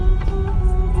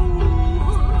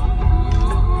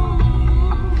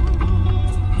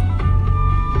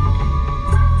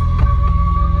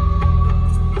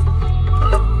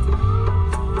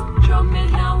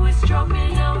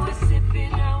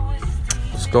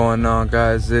going on,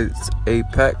 guys? It's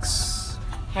Apex.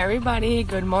 Hey everybody,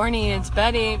 good morning, it's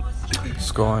Betty.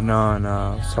 What's going on?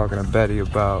 I was talking to Betty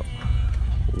about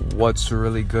what's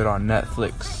really good on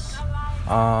Netflix.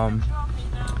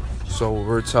 So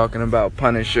we're talking about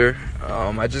Punisher.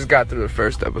 I just got through the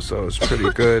first episode. It's pretty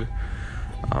good.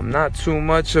 I'm not too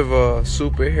much of a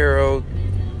superhero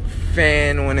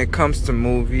fan when it comes to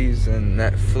movies and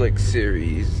Netflix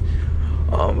series,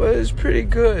 but it's pretty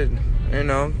good. You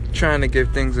know, trying to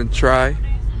give things a try.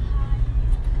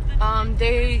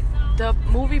 The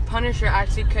movie Punisher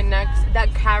actually connects.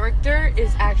 That character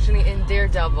is actually in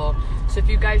Daredevil. So if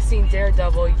you guys seen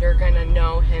Daredevil, you're gonna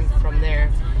know him from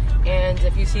there. And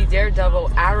if you see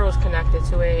Daredevil, Arrow's connected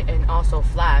to it, and also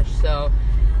Flash. So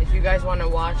if you guys want to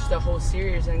watch the whole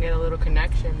series and get a little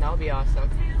connection, that'll be awesome.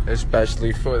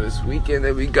 Especially for this weekend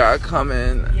that we got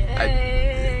coming.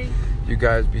 Yay! You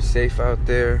guys be safe out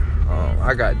there.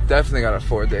 I definitely got a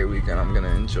 4-day weekend I'm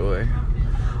gonna enjoy.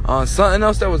 Something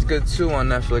else that was good too on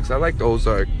Netflix, I liked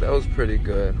Ozark. That was pretty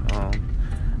good.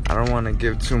 I don't want to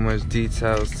give too much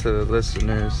details to the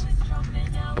listeners,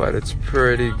 but it's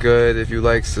pretty good if you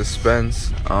like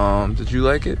suspense. Did you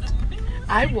like it?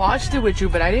 I watched it with you,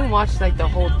 but I didn't watch like the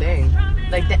whole thing.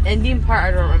 Like the ending part,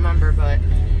 I don't remember, but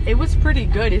it was pretty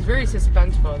good. It's very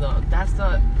suspenseful though. That's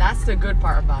the good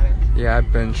part about it. Yeah, I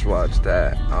binge watched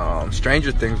that.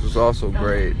 Stranger Things was also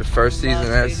great. The first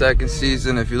season and second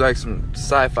season. If you like some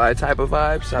sci-fi type of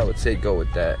vibes, I would say go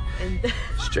with that.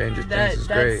 Stranger Things is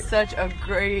great. That's such a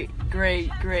great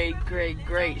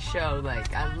show.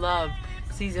 Like I love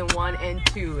season 1 and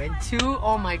 2. And 2,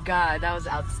 oh my god, that was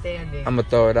outstanding. I'm gonna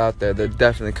throw it out there. They're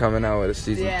definitely coming out with a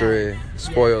season 3.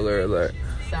 Spoiler alert.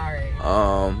 Sorry.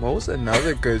 What was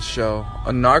another good show?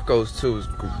 Narcos 2 was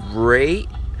great.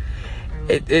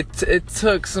 It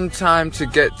took some time to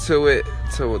get to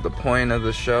the point of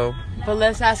the show. But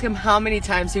let's ask him how many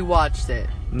times he watched it.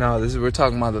 No, we're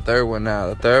talking about the third one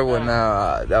now.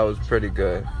 That was pretty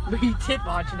good. But he did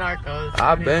watch Narcos.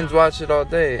 I binge watched it all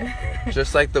day.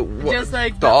 Just like the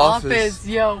Office.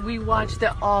 Yo, we watch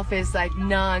The Office like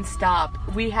non-stop.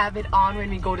 We have it on when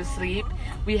we go to sleep.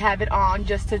 We have it on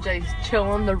just to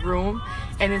chill in the room,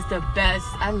 and it's the best.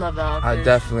 I love The Office. I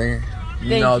definitely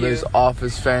there's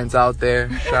Office fans out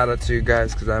there. Shout out to you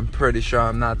guys, because I'm pretty sure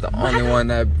I'm not the only one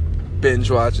that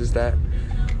binge watches that.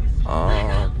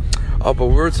 But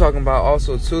we were talking about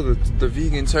also too the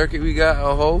vegan turkey we got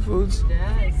at Whole Foods.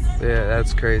 Yes. Yeah,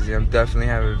 that's crazy. I'm definitely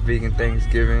having vegan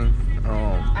Thanksgiving.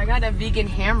 I got a vegan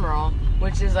ham roll,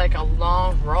 which is like a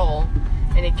long roll,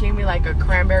 and it came with like a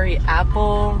cranberry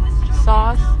apple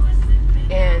sauce,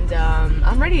 and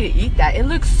I'm ready to eat that. It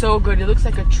looks so good. It looks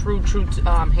like a true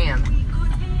ham.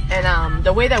 And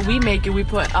the way that we make it, we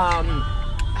put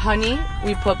honey,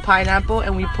 we put pineapple,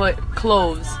 and we put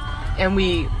cloves, and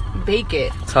we bake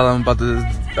it. Tell them about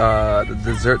the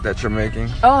dessert that you're making.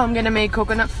 Oh, I'm gonna make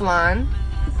coconut flan,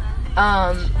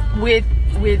 with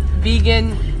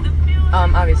vegan,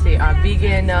 obviously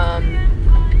vegan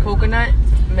coconut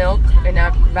milk and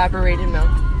evaporated milk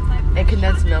and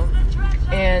condensed milk,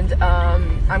 and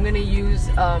I'm gonna use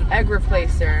egg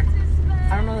replacer.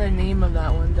 I don't know the name of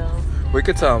that one though. We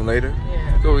could tell them later.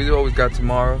 Yeah. So we always got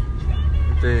tomorrow.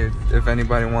 If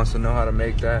anybody wants to know how to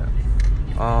make that.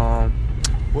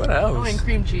 What else? Oh, and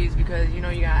cream cheese, because you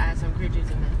gotta add some cream cheese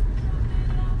in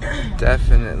there.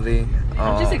 Definitely.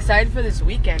 I'm just excited for this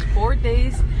weekend. 4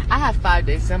 days. I have 5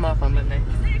 days. So I'm off on Monday.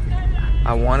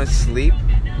 I want to sleep,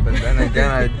 but then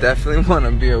again, I definitely want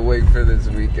to be awake for this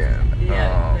weekend.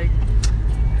 Yeah.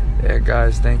 Yeah,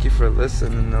 guys. Thank you for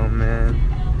listening, though, man.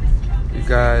 You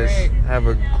guys have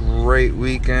a great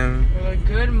weekend.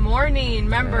 Good morning.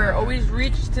 Remember, always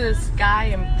reach to the sky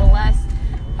and bless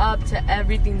up to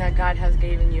everything that God has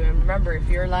given you. And remember, if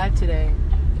you're alive today,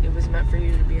 it was meant for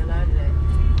you to be alive today.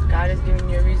 God has given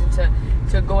you a reason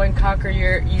to go and conquer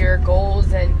your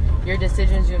goals and your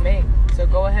decisions you make. So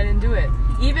go ahead and do it.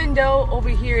 Even though over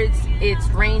here it's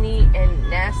rainy and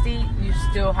nasty, you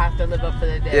still have to live up for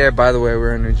the day. Yeah, by the way,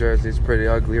 we're in New Jersey. It's pretty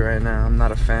ugly right now. I'm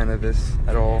not a fan of this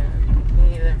at all.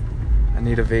 Me either. I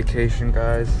need a vacation,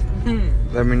 guys.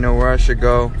 Let me know where I should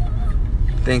go.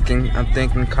 I'm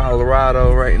thinking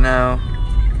Colorado right now.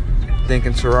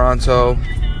 Thinking Toronto.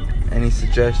 Any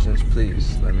suggestions,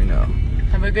 please let me know.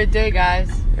 Have a good day, guys.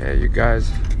 Yeah, you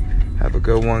guys have a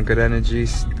good one. Good energy.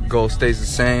 Goal stays the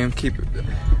same. Keep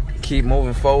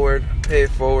moving forward. Pay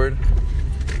it forward.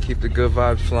 Keep the good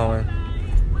vibes flowing.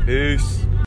 Peace.